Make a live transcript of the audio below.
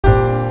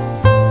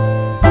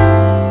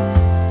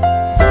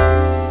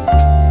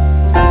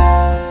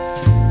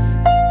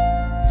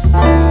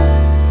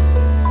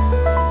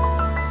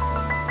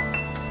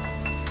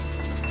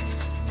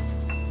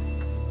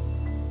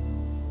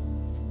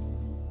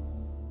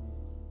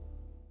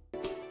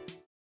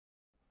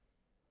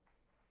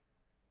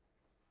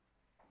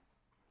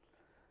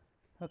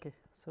Okay,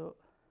 so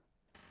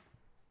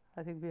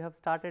I think we have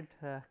started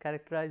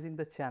characterizing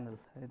the channel.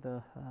 In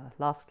the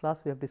last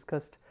class we have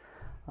discussed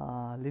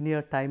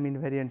linear time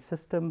invariant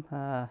system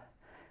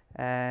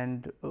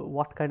and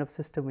what kind of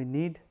system we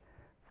need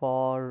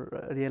for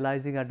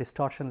realizing a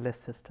distortionless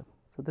system.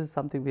 So, this is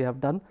something we have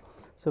done.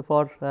 So,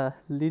 for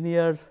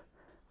linear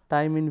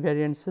time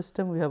invariant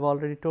system we have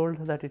already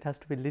told that it has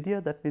to be linear,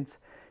 that means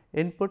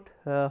input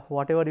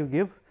whatever you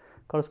give,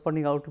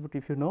 corresponding output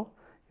if you know,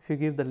 if you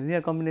give the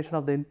linear combination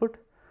of the input.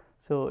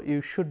 So, you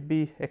should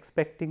be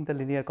expecting the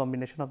linear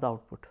combination of the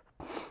output.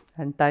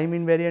 And time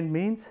invariant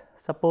means,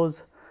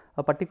 suppose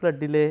a particular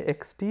delay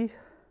x t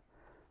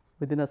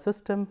within a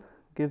system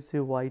gives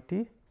you y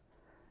t.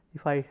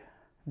 If I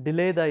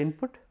delay the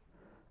input,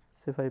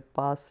 so if I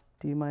pass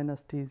t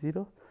minus t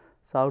 0,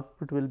 so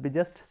output will be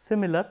just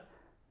similar,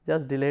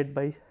 just delayed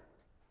by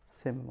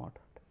same amount.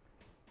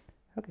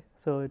 Okay.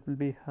 So, it will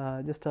be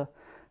just a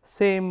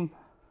same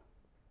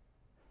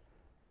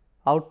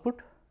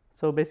output.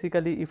 So,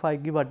 basically if I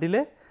give a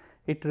delay,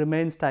 it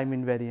remains time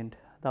invariant.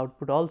 The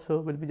output also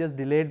will be just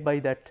delayed by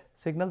that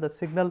signal, the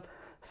signal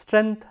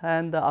strength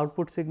and the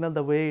output signal,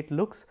 the way it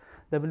looks,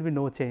 there will be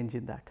no change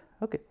in that.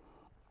 Okay.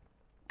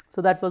 So,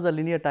 that was a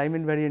linear time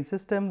invariant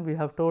system. We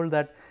have told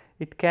that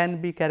it can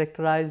be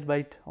characterized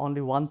by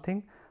only one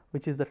thing,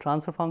 which is the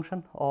transfer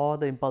function or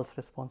the impulse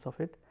response of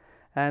it,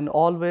 and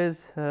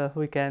always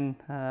we can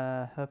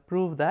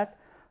prove that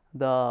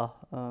the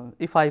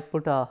if I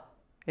put a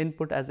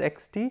input as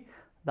x t,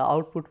 the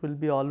output will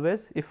be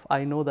always, if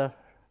I know the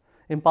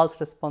impulse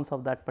response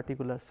of that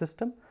particular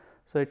system.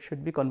 So, it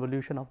should be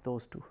convolution of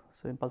those two.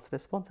 So, impulse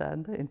response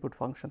and the input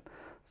function.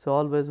 So,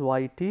 always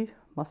y t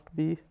must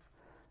be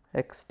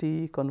x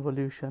t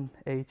convolution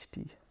h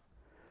t.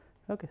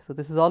 Okay. So,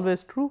 this is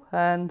always true,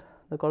 and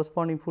the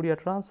corresponding Fourier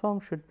transform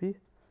should be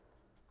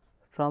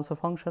transfer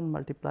function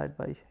multiplied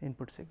by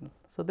input signal.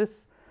 So,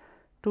 this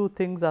two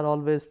things are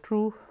always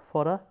true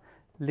for a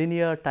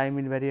linear time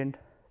invariant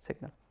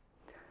signal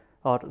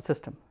or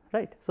system,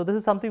 right. So, this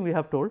is something we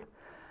have told,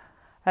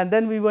 and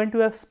then we went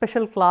to a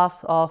special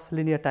class of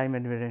linear time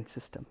invariant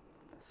system.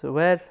 So,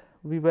 where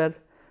we were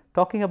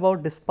talking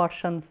about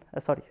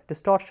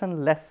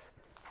distortionless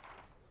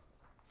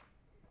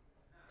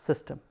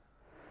system.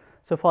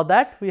 So, for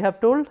that we have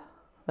told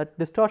that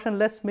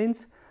distortionless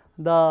means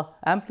the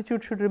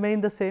amplitude should remain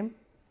the same.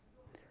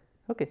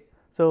 Okay.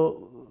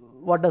 So,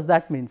 what does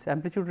that mean?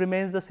 Amplitude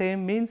remains the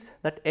same means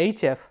that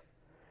H f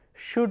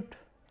should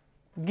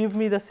give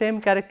me the same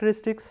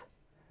characteristics,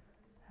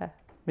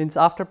 means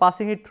after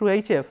passing it through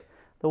H f,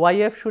 the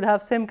y f should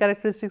have same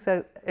characteristics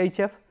as H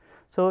f.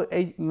 So,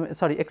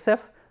 x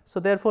f.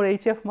 So, therefore,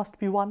 H f must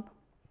be 1.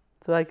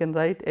 So, I can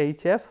write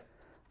H f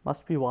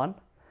must be 1.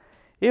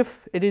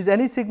 If it is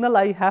any signal,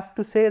 I have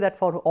to say that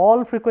for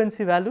all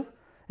frequency value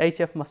H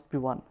f must be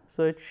 1.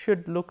 So, it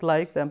should look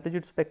like the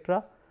amplitude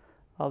spectra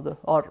of the,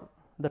 or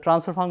the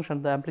transfer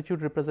function, the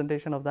amplitude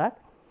representation of that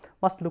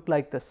must look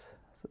like this.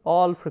 So,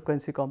 all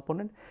frequency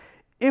component.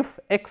 If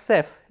x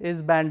f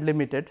is band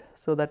limited,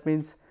 so that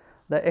means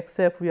the x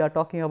f we are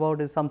talking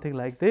about is something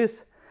like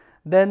this,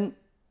 then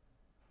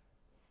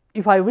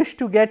if I wish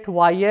to get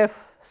y f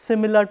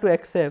similar to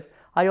x f,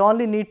 I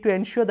only need to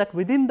ensure that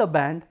within the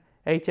band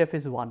H f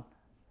is 1.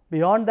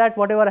 Beyond that,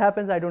 whatever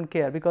happens, I do not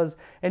care, because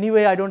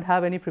anyway I do not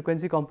have any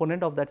frequency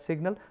component of that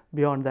signal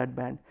beyond that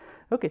band.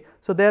 Okay.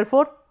 So,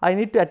 therefore, I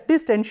need to at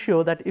least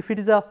ensure that if it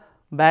is a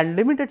band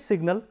limited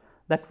signal,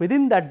 that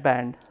within that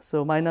band,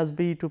 so minus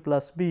b to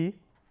plus b,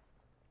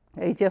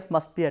 H f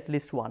must be at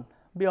least 1,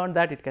 beyond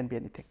that it can be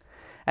anything.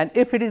 And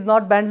if it is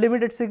not band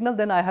limited signal,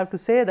 then I have to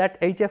say that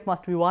H f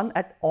must be 1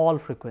 at all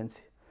frequency,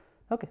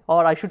 okay,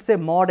 or I should say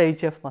mod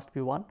H f must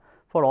be 1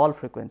 for all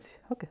frequency.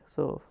 Okay.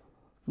 So,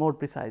 more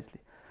precisely,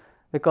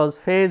 because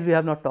phase we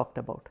have not talked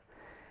about.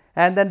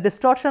 And then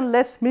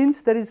distortionless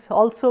means there is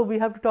also we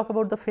have to talk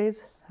about the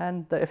phase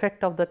and the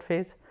effect of that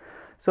phase.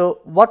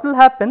 So, what will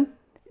happen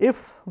if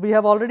we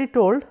have already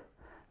told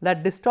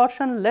that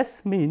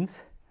distortionless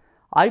means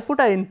I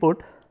put a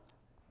input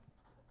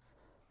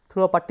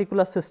through a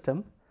particular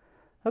system,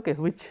 okay,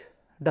 which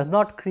does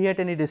not create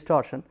any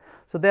distortion.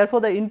 So,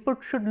 therefore, the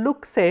input should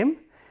look same,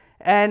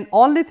 and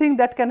only thing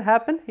that can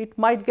happen, it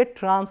might get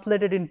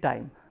translated in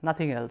time,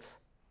 nothing else.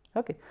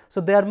 Okay. So,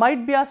 there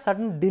might be a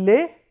certain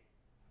delay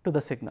to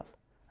the signal,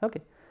 okay,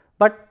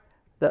 but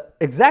the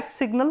exact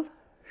signal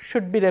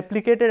should be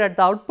replicated at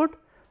the output.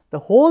 The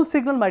whole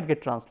signal might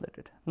get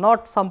translated,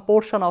 not some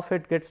portion of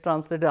it gets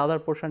translated, other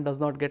portion does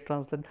not get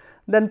translated,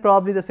 then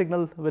probably the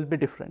signal will be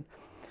different.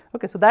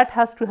 Okay. So, that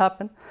has to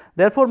happen.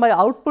 Therefore, my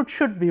output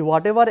should be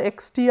whatever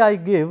x t I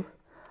give,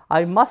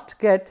 I must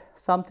get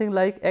something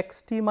like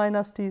x t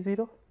minus t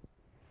 0.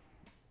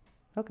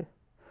 Okay.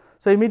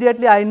 So,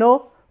 immediately I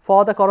know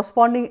for the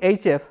corresponding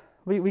H f,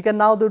 we can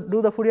now do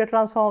the Fourier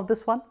transform of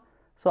this one.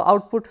 So,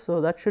 output,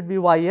 so that should be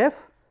y f,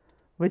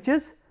 which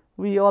is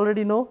we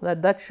already know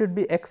that that should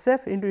be x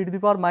f into e to the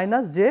power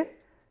minus j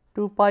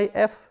 2 pi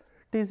f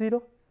t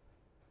 0.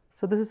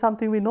 So, this is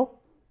something we know.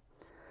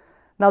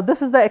 Now,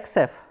 this is the x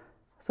f.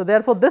 So,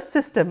 therefore, this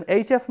system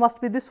H f must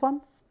be this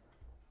one.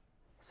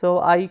 So,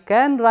 I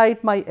can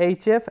write my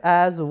HF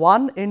as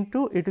 1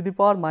 into e to the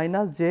power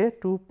minus j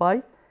 2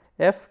 pi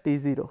f t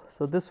 0.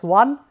 So, this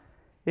 1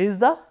 is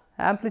the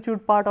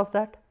amplitude part of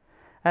that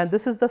and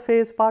this is the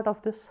phase part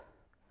of this.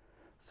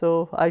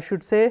 So, I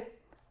should say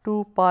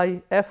 2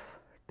 pi f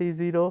t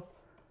 0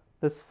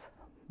 this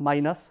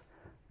minus,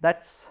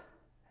 that is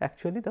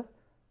actually the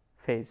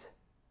phase.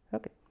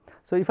 Okay.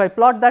 So, if I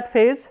plot that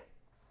phase,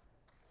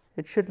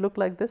 it should look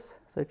like this.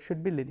 So, it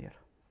should be linear,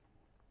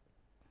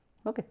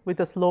 okay, with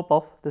a slope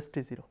of this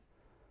t 0.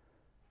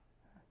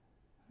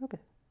 Okay.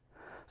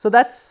 So,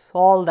 that is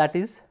all that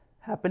is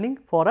happening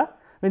for a,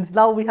 means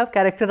now we have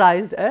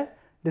characterized a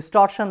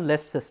distortion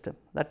less system.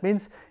 That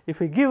means,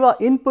 if we give a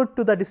input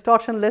to the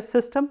distortion less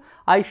system,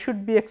 I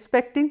should be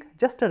expecting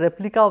just a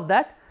replica of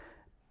that.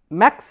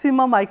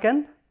 Maximum I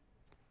can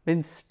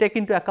means take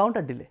into account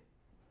a delay.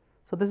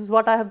 So, this is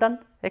what I have done,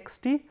 x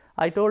t,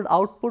 I told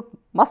output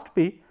must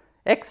be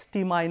x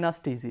t minus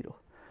t 0.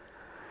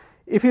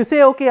 If you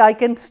say okay, I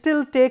can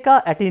still take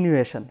a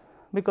attenuation,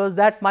 because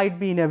that might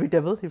be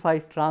inevitable if I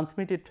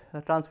transmit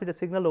a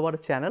signal over a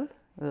channel.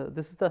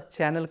 This is the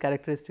channel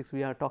characteristics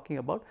we are talking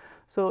about.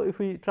 So, if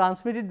we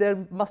transmit it,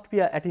 there must be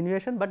a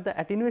attenuation, but the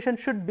attenuation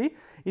should be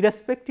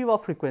irrespective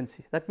of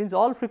frequency. That means,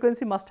 all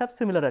frequency must have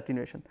similar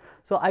attenuation.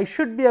 So, I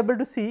should be able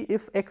to see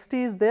if x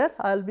t is there,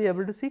 I will be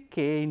able to see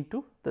k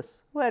into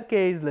this, where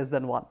k is less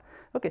than 1.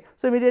 Okay.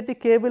 So, immediately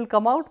k will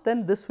come out,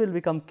 then this will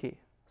become k.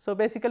 So,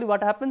 basically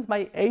what happens,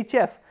 my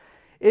HF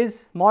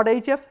is mod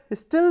HF is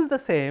still the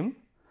same,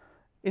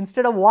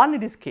 instead of 1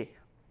 it is k,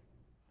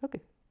 okay,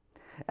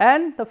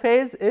 and the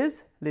phase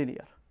is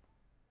linear,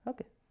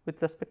 okay,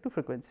 with respect to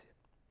frequency.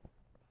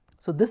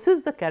 So, this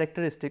is the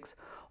characteristics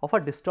of a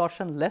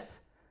distortion less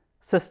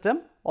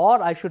system,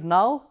 or I should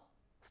now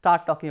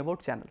start talking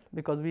about channel,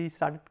 because we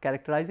started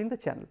characterizing the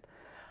channel.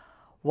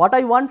 What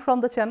I want from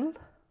the channel,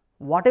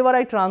 whatever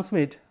I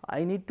transmit,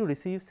 I need to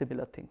receive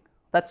similar thing.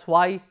 That is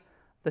why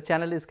the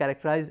channel is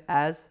characterized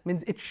as,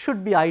 means it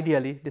should be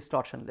ideally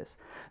distortion less.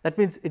 That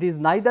means, it is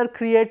neither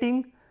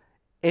creating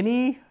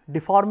any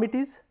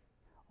deformities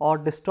or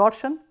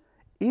distortion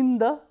in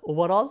the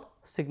overall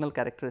signal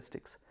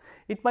characteristics.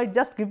 It might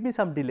just give me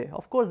some delay.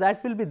 Of course,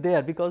 that will be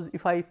there, because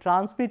if I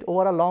transmit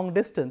over a long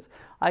distance,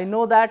 I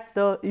know that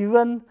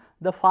even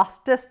the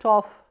fastest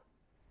of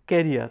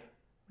carrier,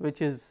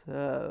 which is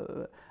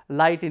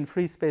light in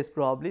free space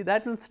probably,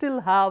 that will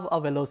still have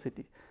a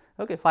velocity,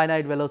 okay,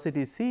 finite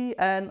velocity c,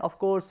 and of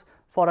course,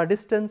 for a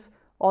distance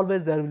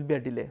always there will be a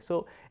delay.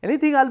 So,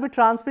 anything I will be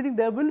transmitting,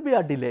 there will be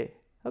a delay,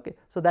 okay.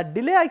 So, that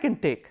delay I can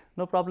take,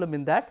 no problem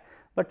in that,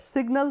 but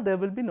signal there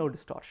will be no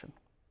distortion,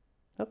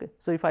 okay.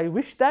 So, if I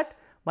wish that,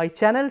 my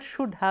channel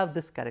should have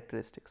this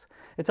characteristics.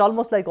 It is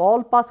almost like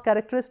all pass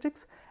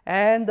characteristics,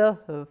 and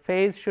the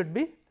phase should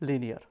be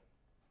linear.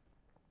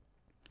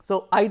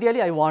 So,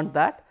 ideally I want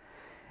that,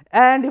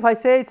 and if I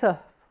say it is a,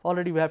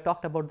 already we have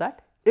talked about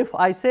that. If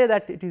I say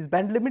that it is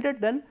band limited,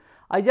 then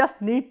I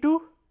just need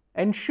to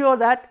ensure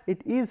that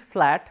it is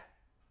flat,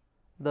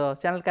 the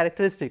channel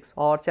characteristics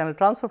or channel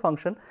transfer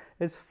function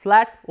is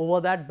flat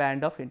over that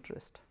band of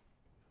interest.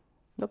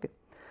 Okay.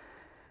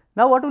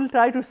 Now, what we will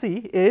try to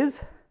see is,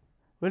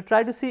 we will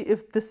try to see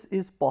if this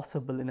is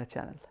possible in a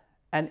channel,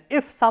 and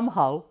if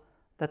somehow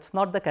that is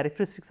not the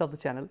characteristics of the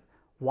channel,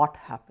 what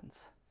happens.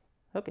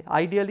 Okay.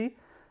 Ideally,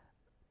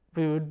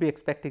 we would be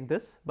expecting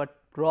this,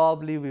 but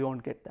probably we will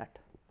not get that.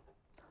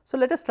 So,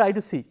 let us try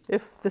to see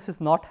if this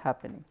is not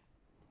happening.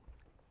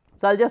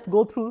 So, I will just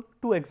go through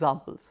two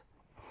examples.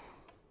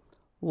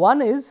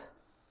 One is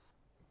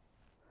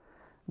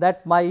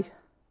that my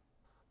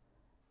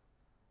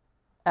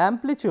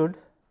amplitude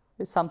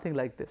is something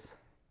like this.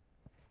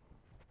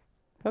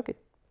 Okay.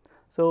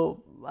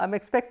 So, I am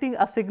expecting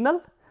a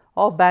signal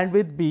of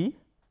bandwidth b.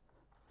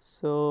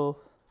 So,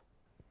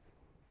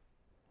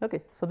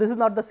 okay. So, this is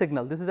not the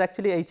signal, this is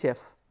actually HF.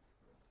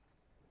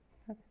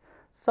 Okay.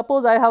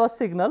 Suppose I have a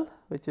signal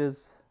which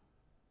is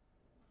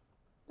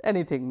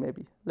anything,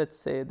 maybe let us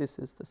say this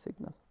is the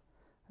signal.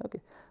 Okay.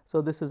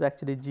 So, this is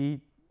actually G,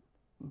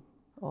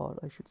 or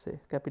I should say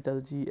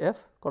capital GF,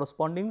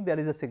 corresponding there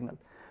is a signal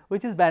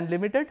which is band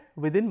limited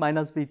within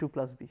minus b to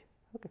plus b.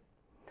 Okay.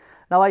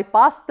 Now, I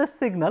pass this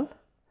signal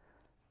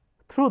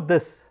through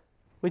this,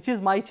 which is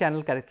my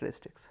channel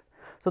characteristics.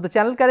 So, the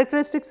channel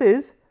characteristics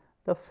is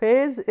the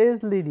phase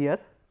is linear,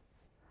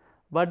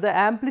 but the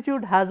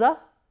amplitude has a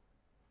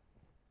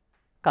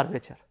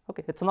curvature,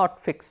 okay. It is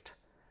not fixed,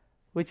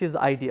 which is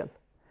ideal.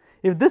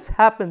 If this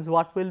happens,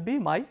 what will be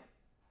my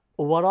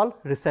overall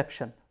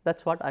reception? That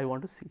is what I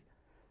want to see.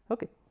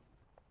 Okay.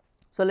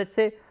 So, let us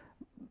say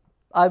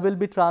I will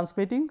be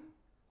transmitting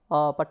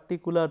a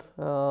particular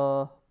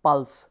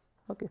pulse.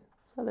 Okay.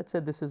 So, let us say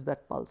this is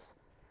that pulse.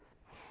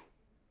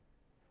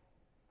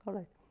 All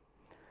right.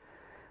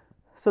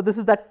 So, this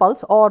is that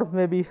pulse, or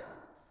maybe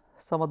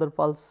some other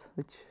pulse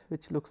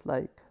which looks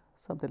like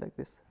something like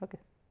this. Okay.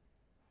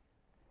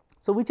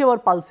 So, whichever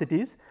pulse it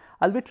is,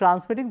 I will be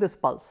transmitting this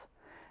pulse,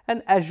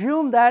 and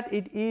assume that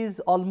it is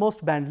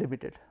almost band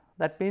limited.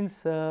 That means,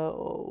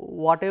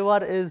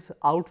 whatever is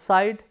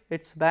outside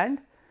its band,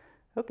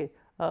 okay,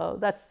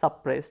 that is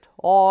suppressed,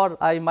 or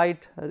I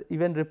might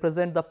even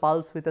represent the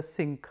pulse with a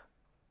sink.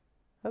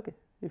 Okay.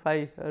 If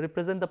I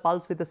represent the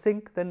pulse with a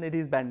sink, then it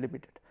is band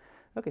limited.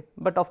 Okay.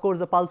 But of course,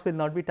 the pulse will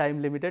not be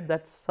time limited,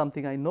 that is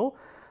something I know,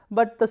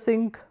 but the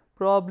sink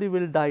probably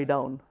will die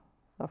down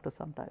after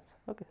some time.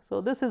 Okay. So,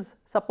 this is,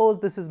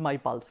 suppose this is my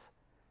pulse.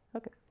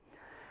 Okay.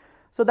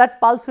 So, that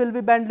pulse will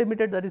be band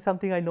limited, that is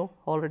something I know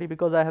already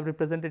because I have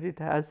represented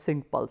it as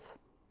sink pulse.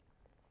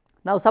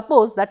 Now,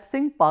 suppose that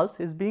sink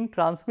pulse is being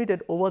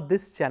transmitted over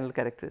this channel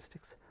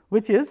characteristics,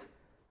 which is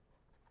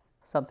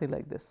something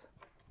like this.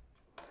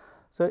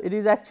 So, it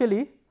is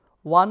actually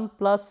 1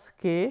 plus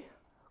k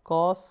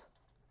cos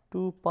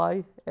 2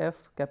 pi f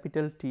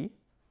capital T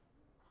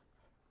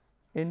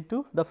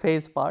into the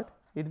phase part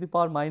e to the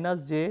power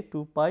minus j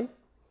 2 pi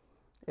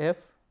f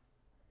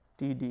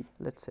T d,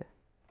 let us say,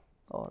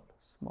 or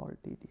small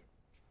t d.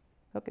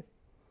 Okay.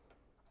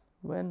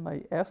 When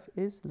my f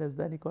is less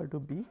than equal to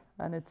b,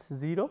 and it is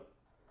 0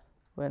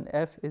 when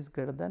f is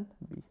greater than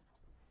b.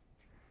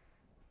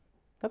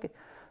 Okay.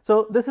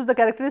 So, this is the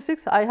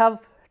characteristics. I have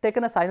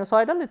taken a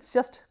sinusoidal, it is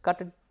just cut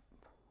it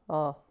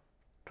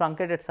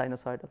truncated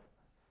sinusoidal.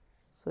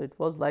 So, it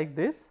was like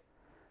this,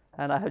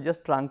 and I have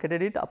just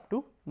truncated it up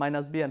to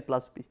minus b and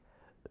plus b,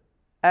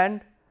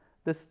 and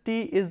this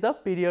t is the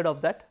period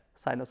of that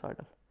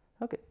sinusoidal,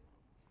 okay,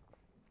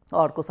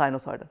 or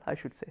cosinusoidal I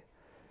should say.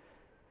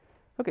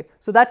 Okay.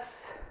 So, that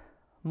is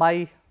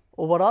my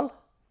overall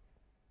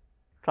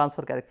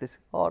transfer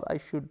characteristic, or I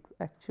should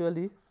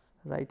actually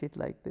write it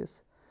like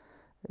this.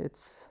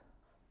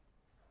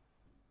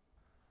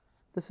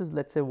 This is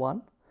let us say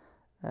 1,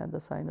 and the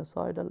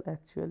sinusoidal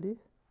actually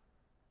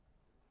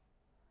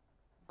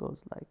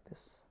goes like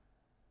this.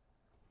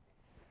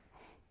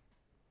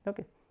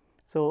 Okay.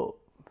 So,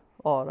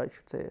 or I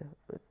should say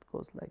it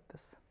goes like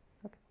this.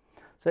 Okay.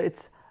 So, it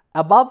is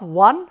above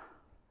 1,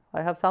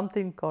 I have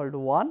something called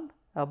 1,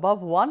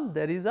 above 1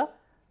 there is a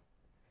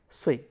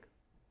swing,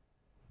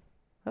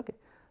 okay,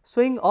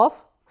 swing of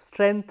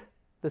strength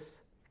this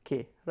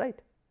k, right.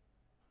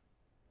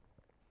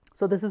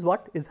 So, this is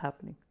what is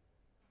happening,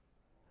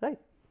 right.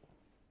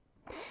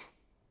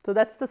 So,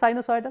 that is the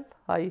sinusoidal.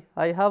 I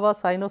have a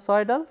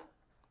sinusoidal,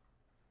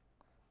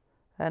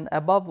 and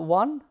above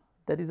 1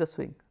 there is a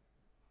swing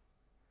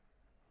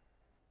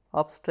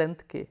of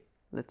strength k,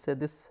 let us say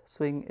this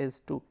swing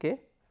is 2 k.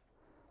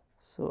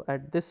 So,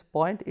 at this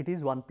point it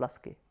is 1 plus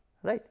k,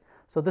 right.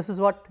 So, this is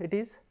what it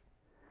is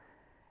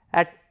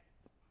at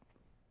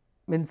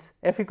means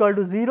f equal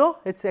to 0,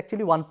 it is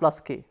actually 1 plus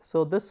k.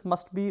 So, this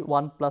must be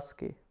 1 plus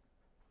k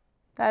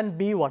and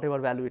b whatever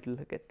value it will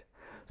get.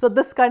 So,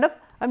 this kind of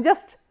I am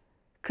just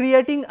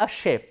creating a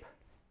shape,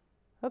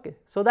 okay,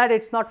 so that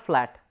it is not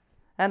flat,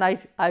 and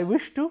I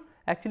wish to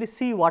actually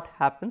see what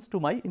happens to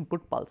my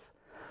input pulse.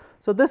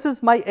 So, this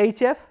is my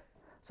HF.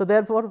 So,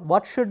 therefore,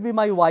 what should be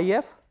my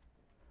YF?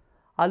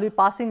 I will be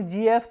passing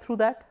GF through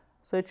that.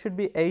 So, it should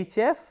be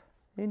HF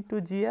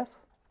into GF,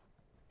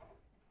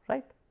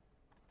 right.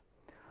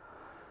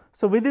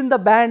 So, within the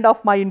band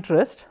of my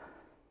interest,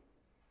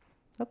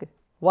 okay,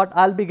 what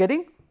I will be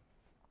getting?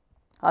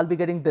 I will be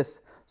getting this.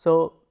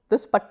 So,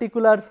 this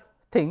particular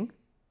thing,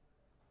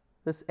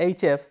 this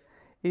HF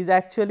is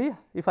actually,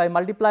 if I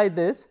multiply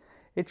this,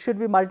 it should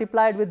be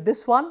multiplied with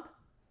this one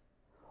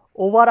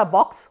over a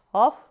box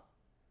of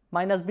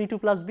minus b2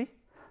 plus b.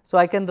 So,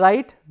 I can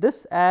write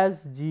this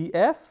as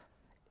GF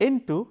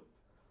into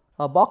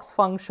a box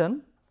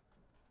function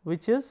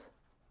which is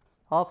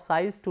of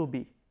size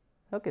 2b.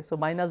 Okay. So,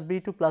 minus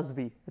b2 plus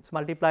b, it is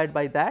multiplied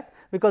by that,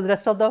 because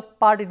rest of the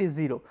part it is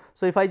 0.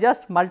 So, if I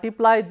just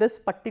multiply this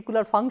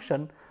particular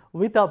function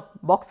with a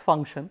box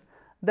function,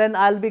 then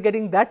I will be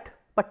getting that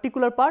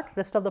particular part,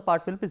 rest of the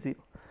part will be 0.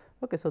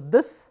 Okay. So,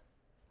 this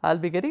I will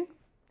be getting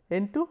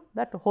into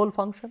that whole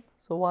function.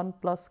 So, 1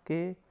 plus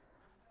k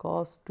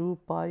cos 2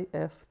 pi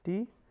f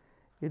t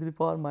e to the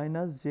power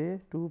minus j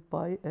 2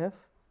 pi f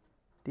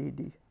t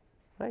d,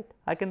 right.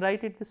 I can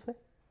write it this way.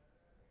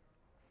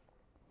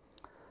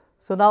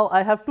 So, now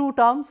I have two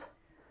terms,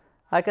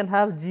 I can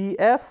have g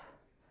f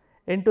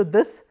into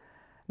this.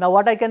 Now,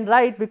 what I can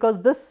write,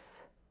 because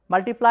this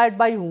multiplied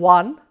by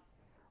 1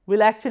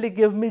 will actually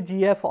give me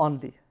g f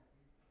only,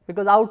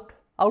 because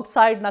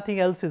outside nothing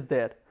else is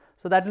there.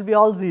 So, that will be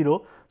all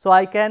 0. So,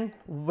 I can,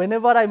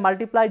 whenever I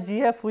multiply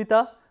g f with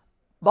a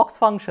box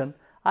function,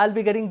 I will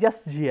be getting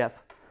just g f.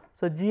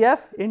 So, g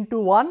f into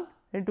 1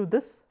 into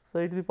this. So,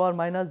 e to the power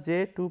minus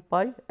j 2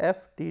 pi f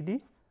t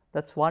d,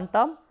 that is one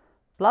term,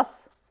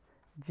 plus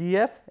g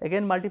f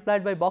again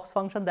multiplied by box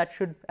function, that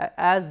should,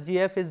 as g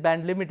f is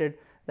band limited,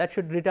 that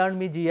should return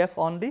me g f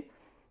only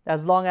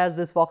as long as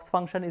this box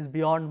function is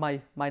beyond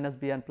my minus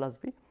b and plus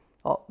b,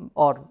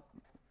 or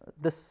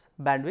this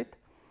bandwidth.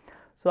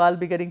 So, I will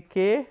be getting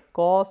k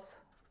cos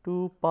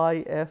 2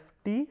 pi f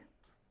t,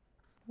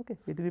 okay,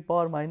 e to the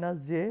power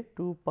minus j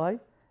 2 pi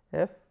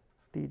f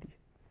t d,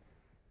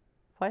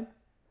 fine.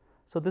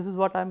 So, this is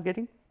what I am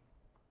getting.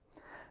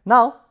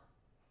 Now,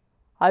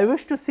 I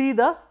wish to see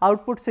the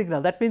output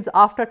signal, that means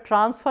after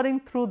transferring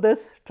through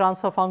this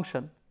transfer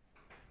function,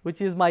 which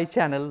is my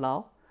channel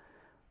now,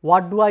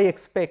 what do I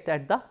expect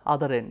at the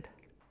other end.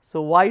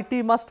 So,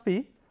 yt must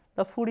be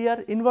the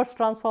Fourier inverse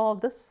transform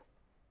of this.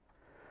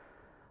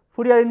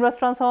 Fourier inverse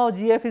transform of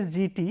gf is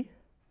gt.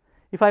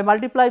 If I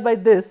multiply by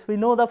this, we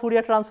know the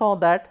Fourier transform of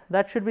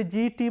that should be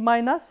gt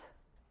minus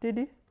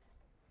td,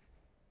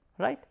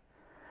 right.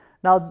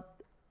 Now,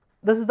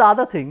 this is the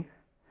other thing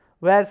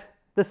where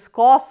this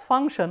cos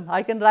function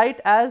I can write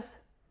as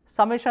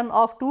summation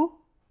of two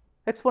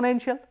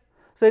exponential.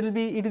 So, it will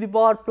be e to the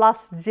power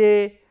plus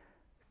j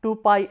 2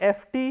 pi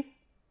f t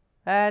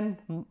and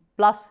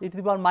plus e to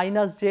the power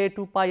minus j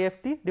 2 pi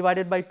f t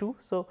divided by 2.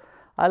 So,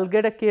 I will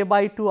get a k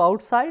by 2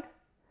 outside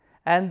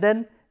and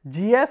then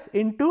gf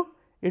into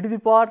e to the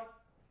power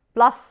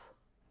plus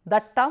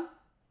that term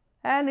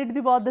and e to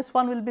the power this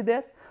one will be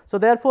there. So,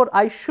 therefore,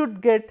 I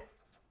should get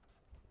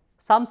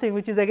something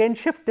which is again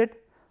shifted,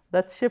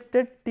 that is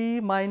shifted t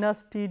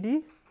minus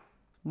td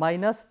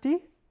minus t,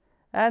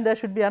 and there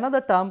should be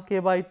another term k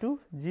by 2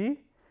 g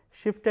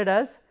shifted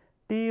as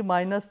t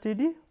minus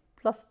td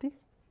plus t,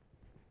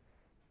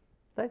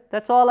 right.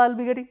 That is all I will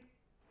be getting.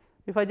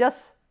 If I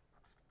just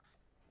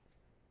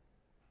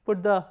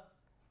put the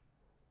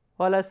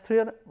Euler's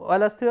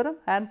theorem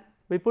and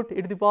we put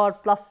e to the power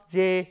plus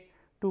j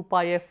 2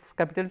 pi f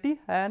capital T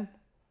and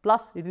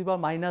plus e to the power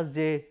minus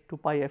j 2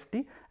 pi f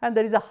t, and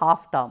there is a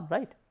half term,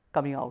 right,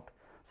 coming out.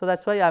 So, that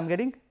is why I am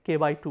getting k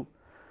by 2.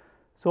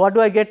 So, what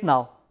do I get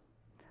now?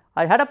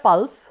 I had a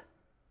pulse,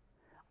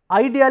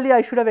 ideally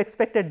I should have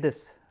expected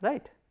this,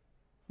 right.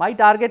 My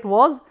target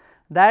was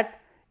that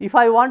if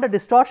I want a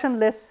distortion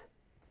less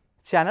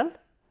channel,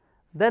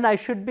 then I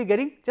should be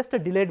getting just a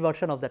delayed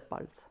version of that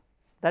pulse.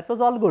 That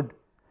was all good,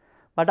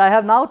 but I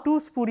have now two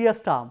spurious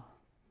terms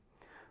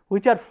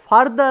which are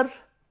further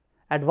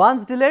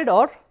advanced delayed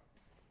or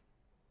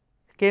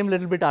came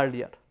little bit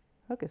earlier.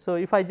 Okay. So,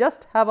 if I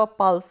just have a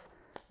pulse,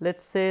 let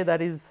us say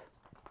that is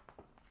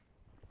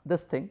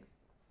this thing,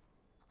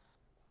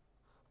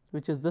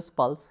 which is this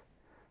pulse.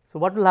 So,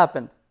 what will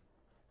happen?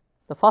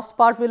 The first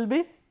part will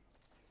be,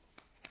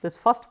 this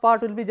first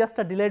part will be just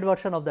a delayed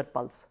version of that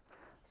pulse.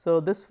 So,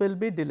 this will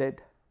be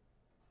delayed,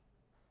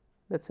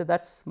 let us say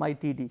that is my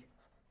Td.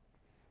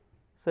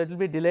 So, it will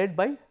be delayed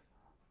by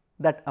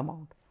that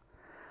amount.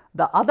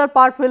 The other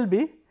part will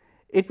be,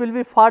 it will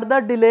be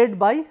further delayed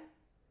by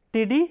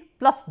Td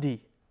plus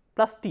d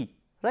plus t,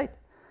 right,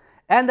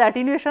 and the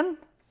attenuation,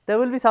 there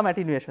will be some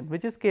attenuation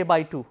which is k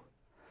by 2.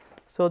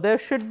 So, there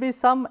should be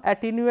some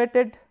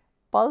attenuated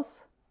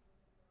pulse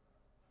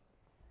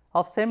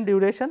of same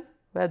duration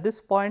where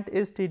this point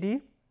is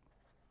Td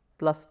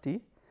plus t,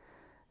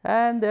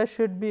 and there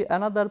should be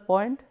another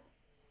point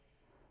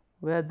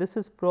where this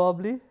is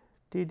probably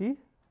Td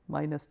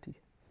minus t,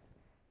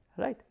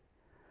 right.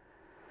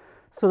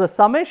 So, the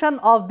summation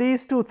of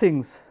these two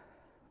things,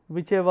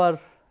 whichever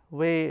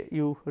way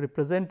you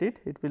represent it,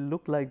 it will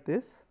look like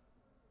this.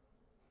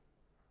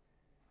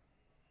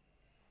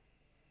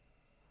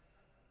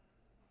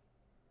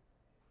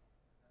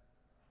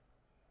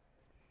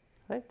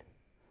 Right,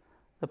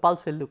 the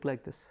pulse will look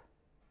like this.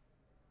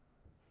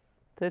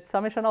 So, it is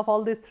summation of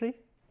all these three.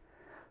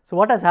 So,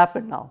 what has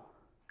happened now?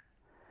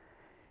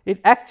 It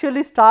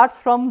actually starts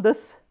from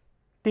this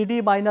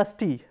Td minus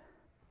t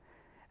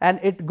and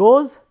it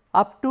goes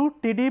up to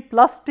Td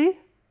plus t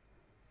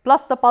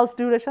plus the pulse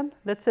duration,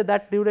 let us say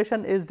that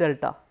duration is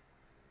delta.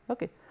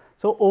 Okay.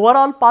 So,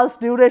 overall pulse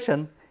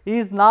duration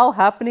is now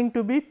happening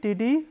to be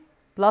Td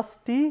plus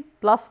t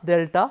plus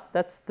delta,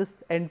 that is this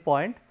end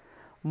point,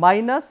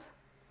 minus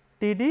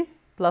Td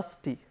plus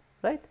t,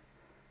 right.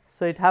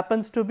 So, it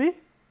happens to be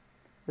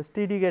this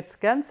Td gets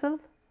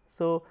cancelled.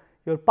 So,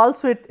 your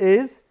pulse width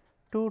is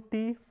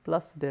 2t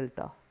plus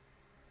delta,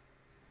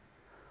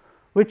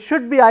 which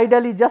should be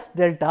ideally just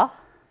delta,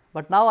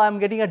 but now I am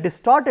getting a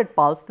distorted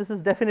pulse. This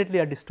is definitely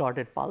a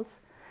distorted pulse,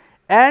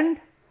 and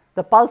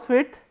the pulse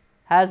width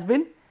has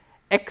been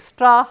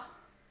extra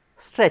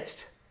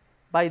stretched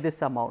by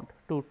this amount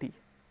 2t,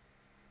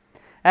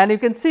 and you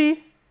can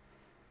see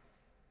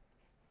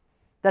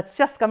that is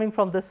just coming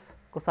from this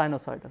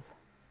cosinusoidal.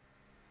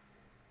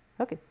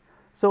 Okay.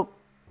 So,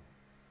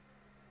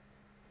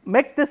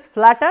 make this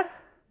flatter,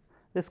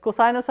 this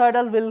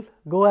cosinusoidal will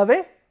go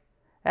away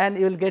and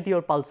you will get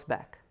your pulse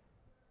back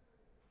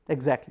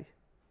exactly.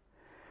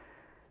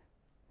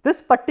 This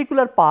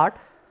particular part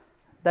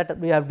that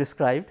we have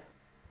described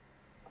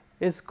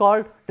is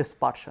called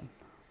dispersion.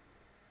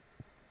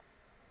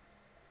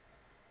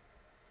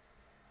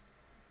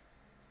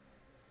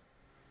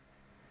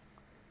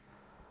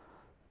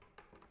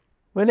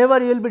 Whenever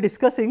you will be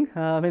discussing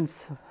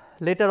means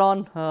later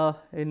on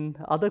in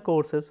other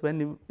courses, when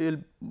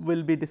you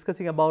will be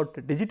discussing about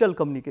digital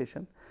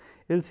communication,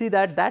 you will see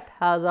that that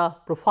has a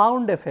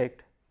profound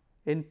effect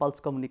in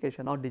pulse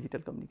communication or digital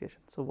communication.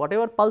 So,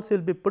 whatever pulse you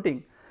will be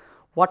putting,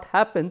 what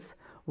happens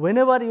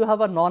whenever you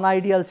have a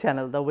non-ideal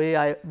channel, the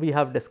way we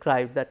have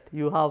described, that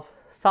you have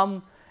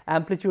some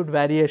amplitude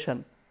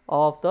variation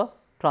of the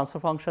transfer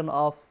function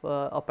of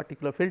a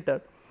particular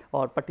filter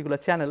or particular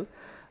channel,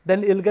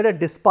 then you will get a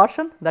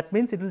dispersion. That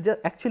means it will just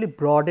actually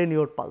broaden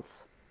your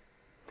pulse.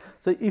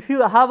 So, if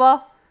you have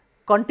a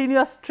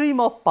continuous stream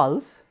of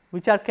pulse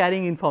which are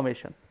carrying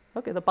information.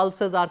 Okay, the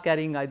pulses are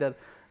carrying either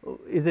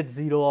is it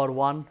 0 or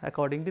 1,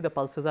 accordingly the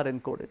pulses are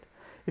encoded.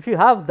 If you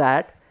have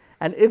that,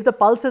 and if the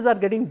pulses are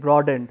getting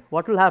broadened,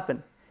 what will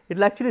happen? It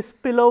will actually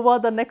spill over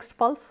the next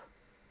pulse,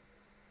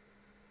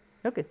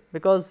 okay,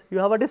 because you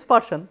have a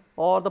dispersion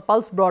or the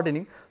pulse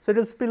broadening. So, it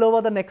will spill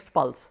over the next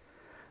pulse.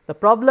 The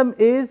problem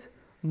is,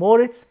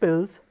 more it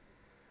spills,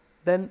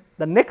 then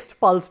the next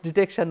pulse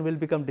detection will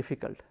become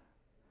difficult.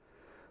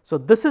 So,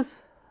 this is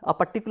a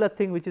particular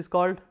thing which is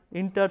called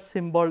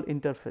inter-symbol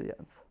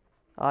interference,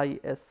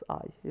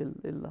 ISI. You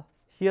will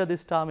hear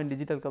this term in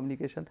digital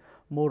communication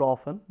more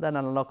often than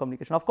analog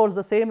communication. Of course,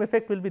 the same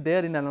effect will be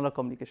there in analog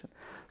communication.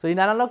 So, in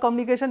analog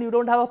communication you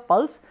do not have a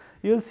pulse,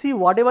 you will see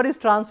whatever is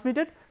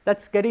transmitted,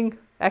 that is getting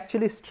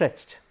actually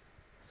stretched.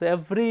 So,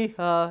 every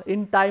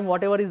in time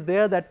whatever is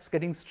there, that is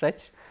getting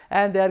stretched,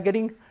 and they are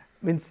getting,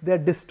 means they are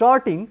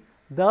distorting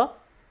the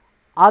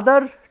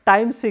other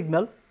time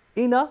signal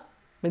in a,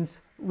 means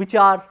which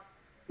are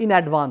in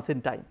advance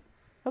in time.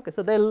 Okay.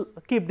 So, they will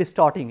keep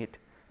distorting it.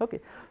 Okay.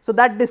 So,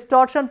 that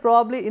distortion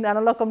probably in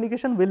analog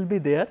communication will be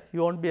there,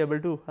 you will not be able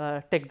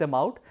to take them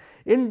out.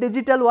 In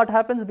digital what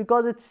happens,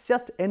 because it is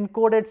just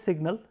encoded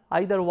signal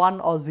either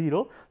 1 or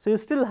 0. So, you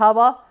still have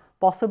a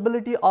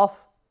possibility of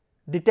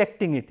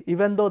detecting it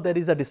even though there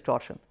is a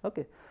distortion.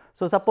 Okay.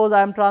 So, suppose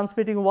I am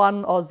transmitting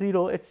 1 or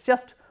 0, it is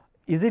just,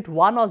 is it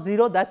 1 or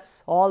 0, that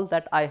is all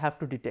that I have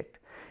to detect.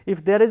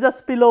 If there is a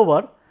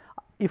spillover,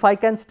 if I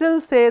can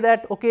still say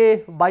that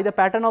okay, by the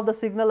pattern of the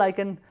signal I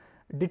can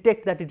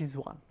detect that it is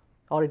 1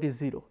 or it is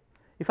 0.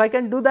 If I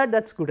can do that,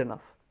 that is good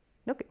enough.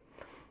 Okay.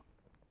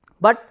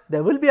 But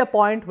there will be a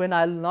point when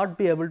I will not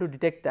be able to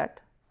detect that,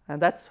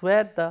 and that is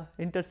where the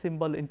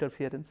inter-symbol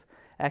interference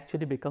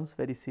actually becomes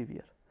very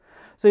severe.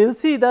 So, you will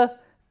see the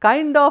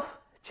kind of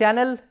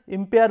channel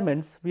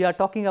impairments we are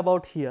talking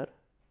about here,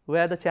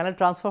 where the channel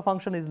transfer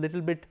function is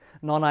little bit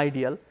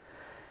non-ideal.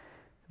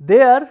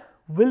 There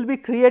will be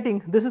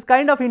creating, this is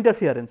kind of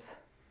interference.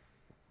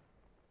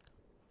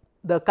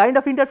 The kind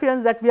of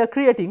interference that we are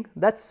creating,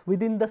 that is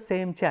within the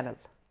same channel.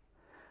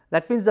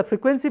 That means, the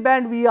frequency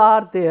band we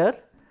are there,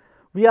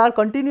 we are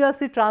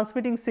continuously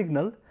transmitting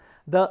signal,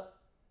 the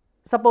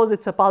suppose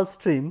it is a pulse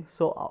stream.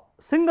 So,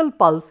 a single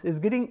pulse is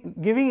giving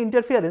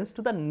interference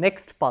to the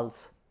next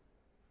pulse,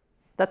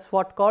 that is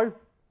what called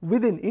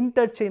within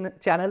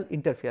inter-channel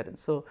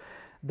interference. So,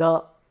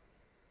 the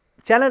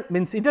channel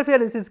means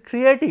interference is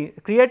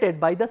created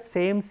by the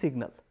same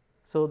signal.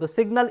 So, the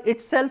signal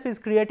itself is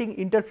creating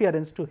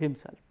interference to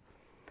himself.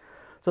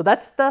 So,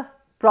 that is the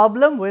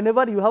problem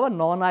whenever you have a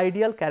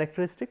non-ideal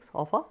characteristics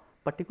of a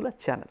particular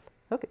channel.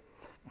 Okay.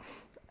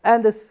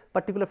 And this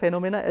particular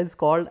phenomena is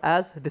called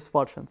as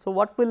dispersion. So,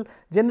 what will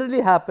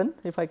generally happen,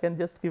 if I can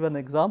just give an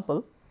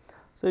example.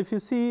 So, if you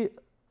see,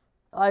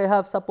 I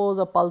have suppose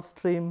a pulse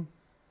stream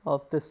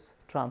of this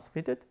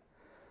transmitted.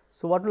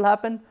 So, what will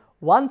happen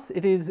once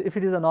it is, if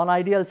it is a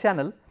non-ideal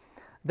channel,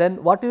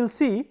 then what you will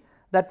see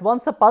that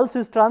once a pulse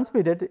is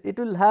transmitted, it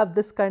will have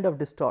this kind of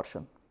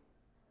distortion,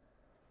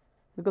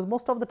 because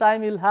most of the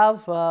time you will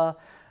have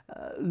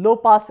low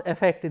pass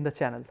effect in the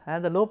channel,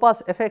 and the low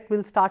pass effect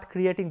will start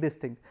creating this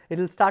thing, it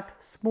will start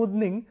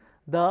smoothing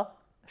the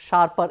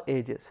sharper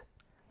edges.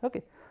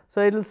 Okay.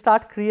 So, it will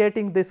start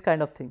creating this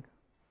kind of thing.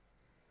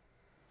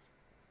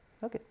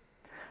 Okay.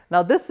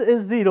 Now, this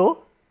is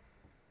 0,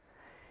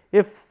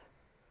 if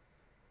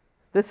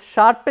this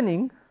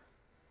sharpening,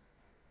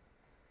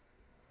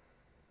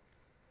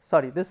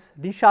 sorry, this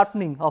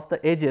de-sharpening of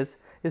the edges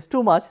is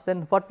too much,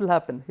 then what will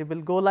happen? He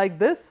will go like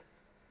this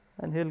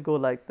and he will go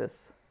like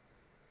this.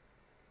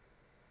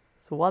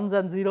 So, 1s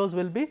and 0s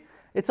will be,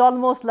 it is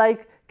almost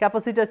like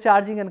capacitor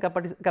charging and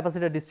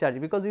capacitor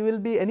discharging, because you will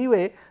be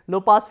anyway low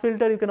pass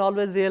filter, you can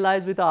always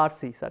realize with a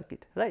RC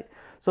circuit, right.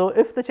 So,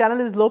 if the channel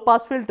is low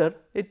pass filter,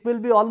 it will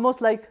be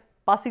almost like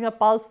passing a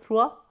pulse through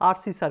a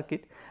RC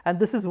circuit, and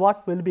this is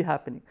what will be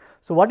happening.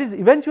 So, what is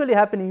eventually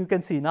happening, you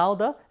can see now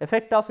the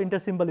effect of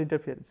inter-symbol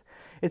interference.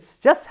 It is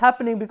just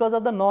happening because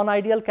of the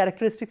non-ideal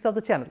characteristics of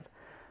the channel,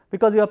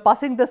 because you are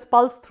passing this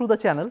pulse through the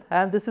channel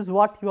and this is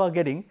what you are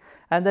getting,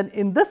 and then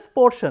in this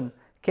portion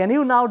can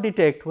you now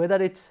detect whether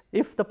it is,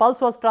 if the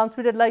pulse was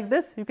transmitted like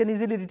this, you can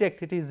easily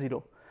detect it is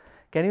 0.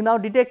 Can you now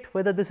detect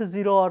whether this is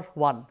 0 or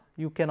 1?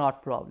 You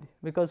cannot probably,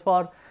 because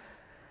for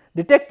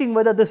detecting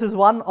whether this is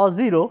 1 or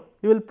 0,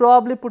 you will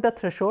probably put a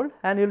threshold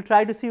and you will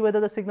try to see whether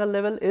the signal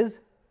level is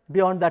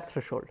beyond that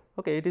threshold.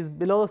 Okay, it is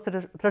below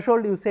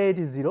threshold, you say it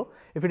is 0,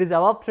 if it is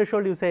above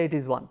threshold, you say it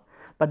is 1,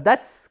 but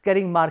that is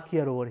getting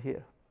murkier over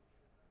here,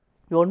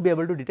 you will not be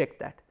able to detect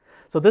that.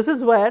 So, this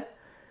is where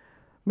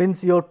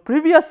means your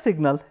previous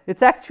signal, it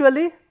is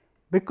actually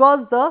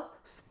because the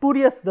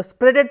spurious, the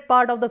spreaded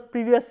part of the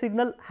previous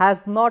signal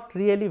has not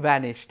really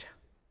vanished,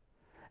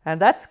 and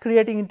that is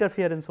creating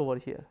interference over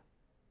here.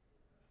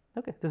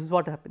 Okay, this is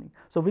what is happening.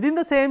 So, within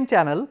the same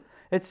channel,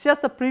 it is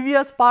just the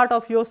previous part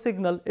of your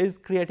signal is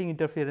creating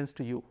interference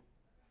to you,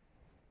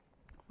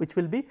 which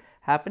will be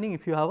happening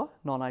if you have a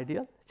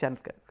non-ideal channel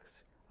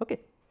characteristic. Okay.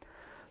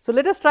 So,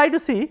 let us try to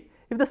see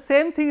if the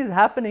same thing is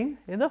happening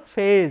in the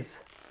phase.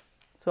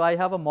 So, I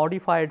have a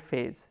modified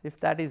phase if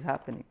that is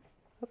happening.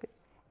 Okay.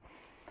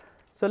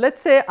 So, let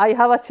us say I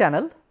have a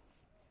channel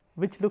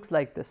which looks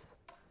like this.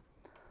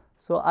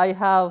 So, I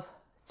have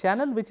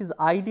channel which is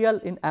ideal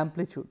in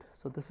amplitude.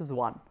 So, this is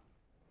 1,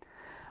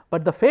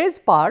 but the phase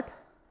part,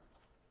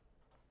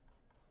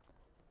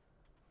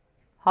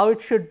 how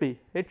it should be?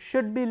 It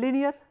should be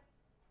linear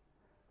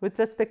with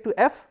respect to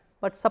f,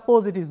 but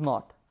suppose it is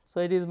not.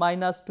 So, it is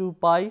minus 2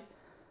 pi,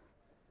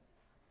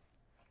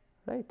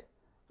 right,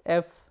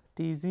 f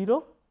t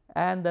 0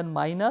 and then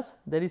minus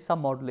there is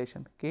some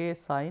modulation k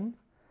sine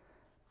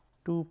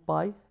 2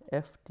 pi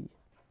f t.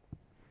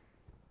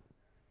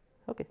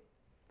 Okay.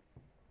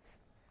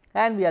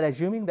 And we are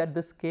assuming that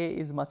this k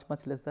is much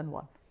less than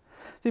 1.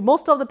 See,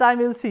 most of the time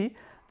you will see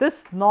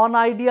this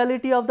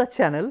non-ideality of the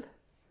channel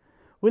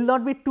will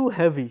not be too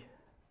heavy.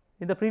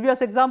 In the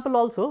previous example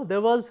also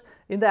there was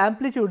in the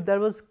amplitude there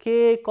was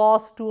k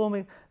cos 2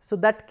 omega. So,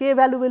 that k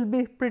value will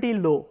be pretty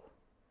low.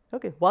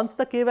 Okay. Once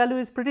the k value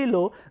is pretty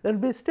low, there will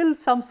be still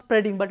some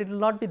spreading, but it will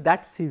not be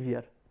that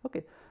severe.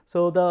 Okay.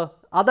 So, the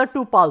other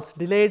two pulse,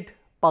 delayed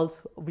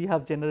pulse we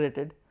have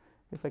generated,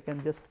 if I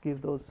can just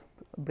give those,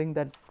 bring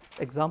that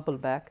example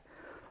back.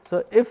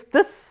 So, if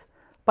this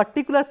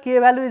particular k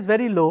value is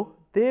very low,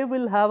 they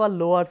will have a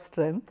lower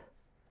strength,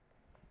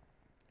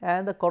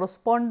 and the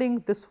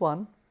corresponding this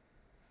one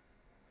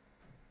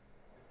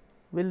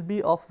will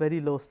be of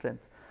very low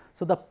strength.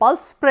 So, the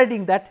pulse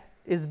spreading that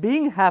is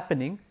being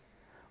happening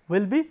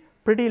will be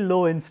pretty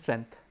low in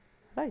strength,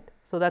 right.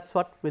 So, that is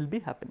what will be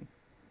happening.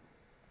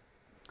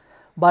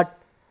 But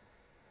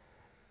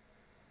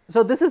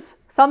so this is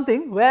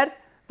something where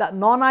the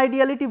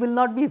non-ideality will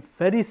not be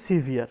very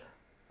severe.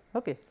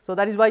 Okay. So,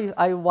 that is why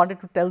I wanted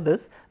to tell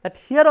this, that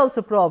here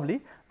also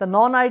probably the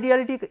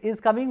non-ideality is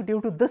coming due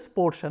to this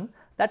portion,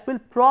 that will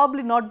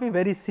probably not be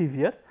very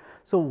severe.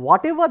 So,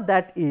 whatever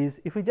that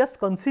is, if we just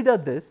consider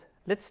this,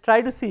 let us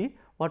try to see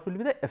what will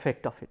be the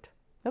effect of it.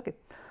 Okay.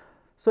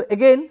 So,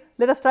 again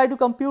let us try to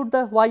compute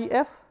the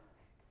yf,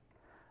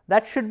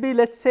 that should be,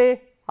 let us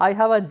say I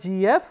have a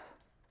gf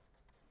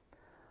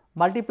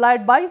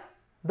multiplied by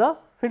the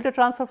filter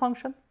transfer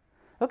function,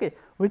 okay,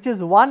 which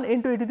is 1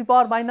 into e to the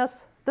power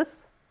minus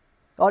this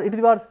or e to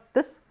the power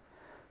this.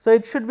 So,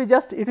 it should be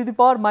just e to the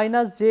power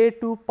minus j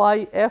 2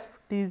 pi f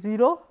t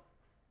 0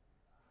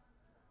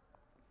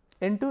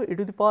 into e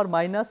to the power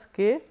minus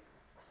k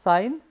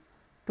sine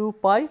 2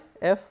 pi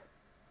f,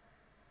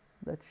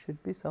 that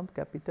should be some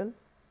capital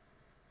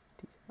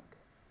T, okay,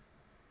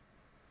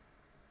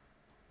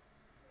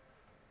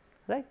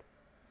 right.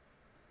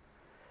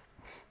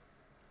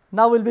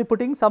 Now, we will be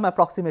putting some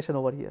approximation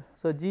over here.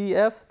 So, g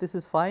f, this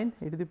is fine,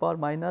 e to the power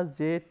minus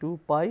j 2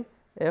 pi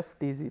f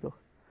t 0.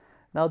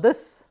 Now,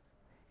 this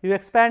you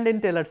expand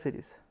in Taylor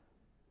series.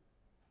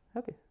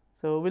 Okay.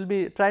 So, we will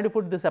be trying to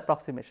put this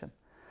approximation.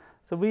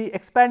 So, we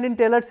expand in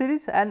Taylor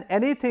series and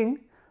anything,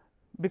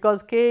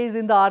 because k is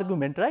in the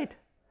argument, right.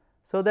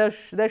 So, there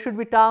should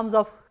be terms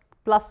of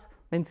plus,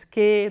 means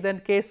k,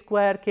 then k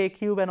square, k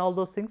cube and all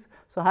those things.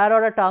 So, higher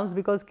order terms,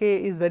 because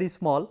k is very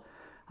small,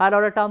 higher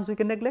order terms we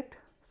can neglect.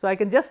 So, I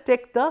can just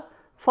take the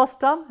first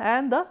term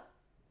and the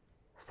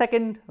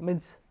second,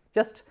 means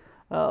just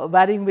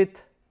varying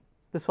with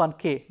this one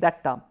k,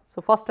 that term.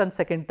 So, first and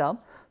second term.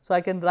 So,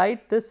 I can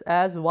write this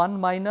as 1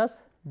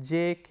 minus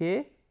j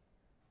k,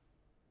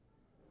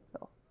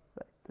 oh,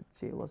 right, the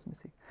j was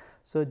missing.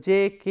 So,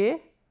 j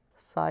k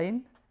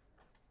sine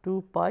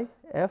 2 pi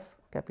f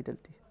capital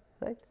T,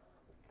 right.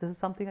 This is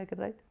something I can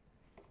write.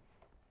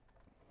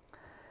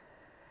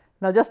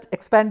 Now, just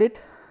expand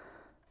it.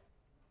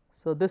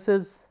 So, this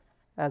is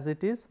as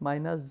it is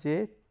minus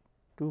j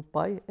 2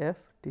 pi f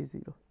t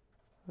 0,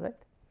 right.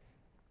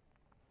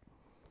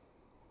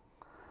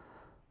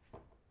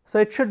 So,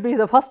 it should be,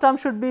 the first term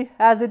should be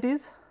as it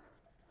is,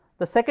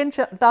 the second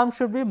term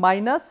should be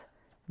minus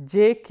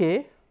j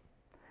k,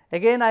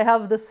 again I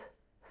have this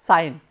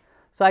sign.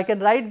 So, I can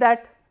write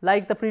that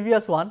like the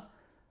previous one,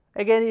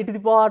 again e to the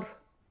power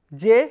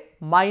j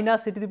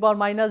minus e to the power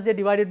minus j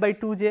divided by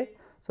 2 j.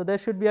 So, there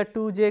should be a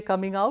 2 j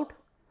coming out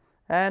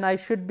and I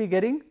should be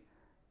getting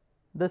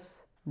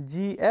this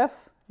g f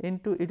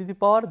into e to the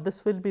power,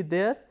 this will be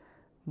there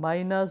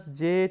minus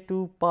j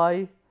 2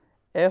 pi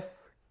f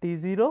t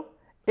 0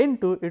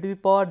 into e to the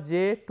power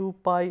j 2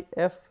 pi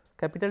f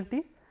capital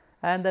T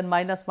and then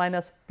minus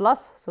minus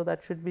plus. So,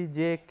 that should be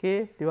j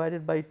k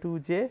divided by 2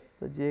 j.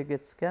 So, j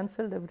gets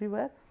cancelled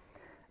everywhere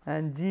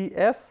and g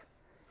f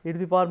e to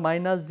the power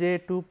minus j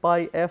 2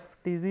 pi f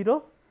t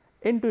 0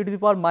 into e to the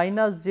power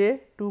minus j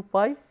 2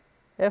 pi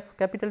f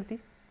capital T,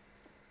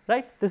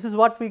 right. This is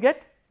what we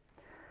get.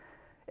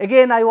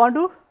 Again I want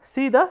to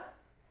see the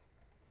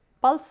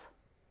pulse,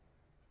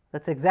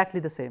 that is exactly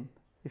the same.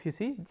 If you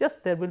see,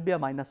 just there will be a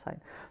minus sign.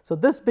 So,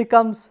 this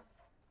becomes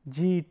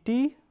g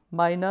t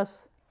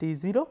minus t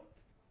 0,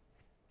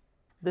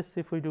 this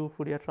if we do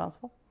Fourier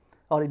transform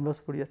or inverse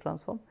Fourier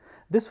transform.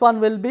 This one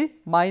will be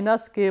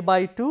minus k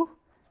by 2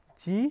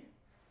 g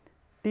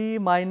t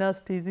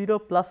minus t 0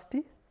 plus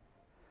t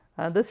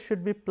and this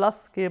should be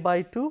plus k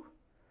by 2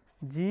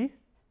 G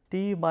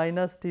T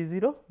minus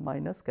T0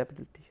 minus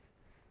capital T,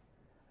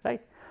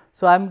 right.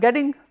 So, I am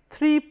getting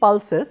 3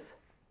 pulses.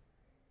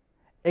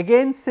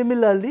 Again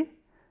similarly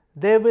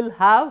they will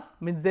have,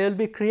 means they will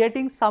be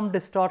creating some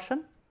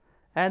distortion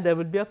and there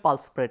will be a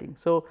pulse spreading.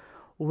 So,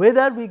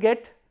 whether we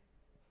get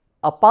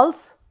a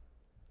pulse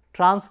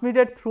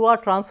transmitted through a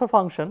transfer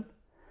function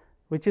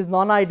which is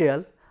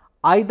non-ideal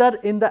either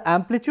in the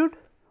amplitude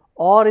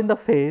or in the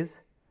phase,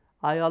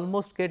 I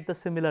almost get the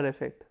similar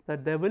effect,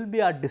 that there will be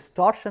a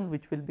distortion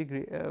which will be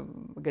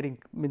getting,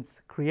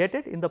 means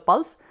created in the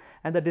pulse,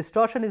 and the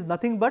distortion is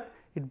nothing but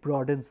it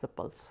broadens the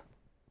pulse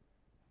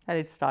and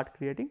it start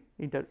creating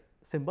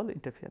symbol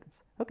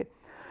interference. Okay.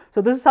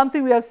 So, this is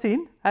something we have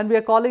seen and we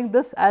are calling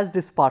this as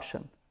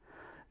dispersion.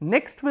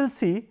 Next we will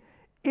see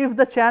if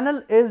the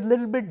channel is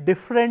little bit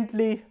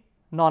differently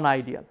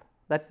non-ideal,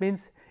 that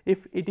means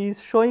if it is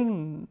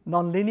showing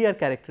nonlinear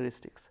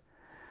characteristics,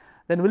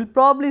 then we will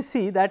probably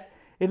see that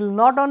it will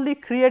not only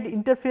create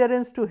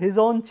interference to his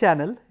own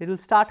channel, it will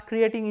start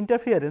creating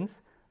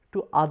interference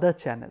to other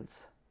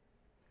channels.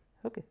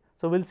 Okay.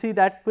 So, we will see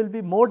that will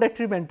be more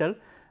detrimental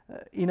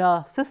in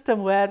a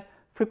system where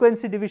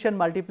frequency division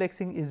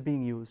multiplexing is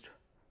being used.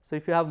 So,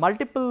 if you have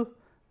multiple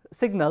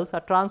signals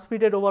are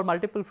transmitted over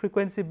multiple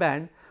frequency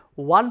band,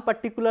 one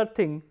particular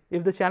thing,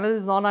 if the channel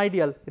is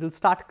non-ideal, it will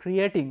start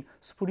creating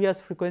spurious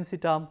frequency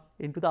term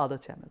into the other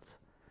channels.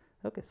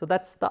 Okay. So,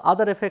 that is the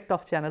other effect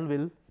of channel we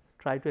will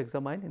try to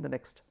examine in the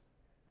next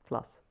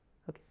class.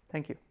 Okay.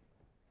 Thank you.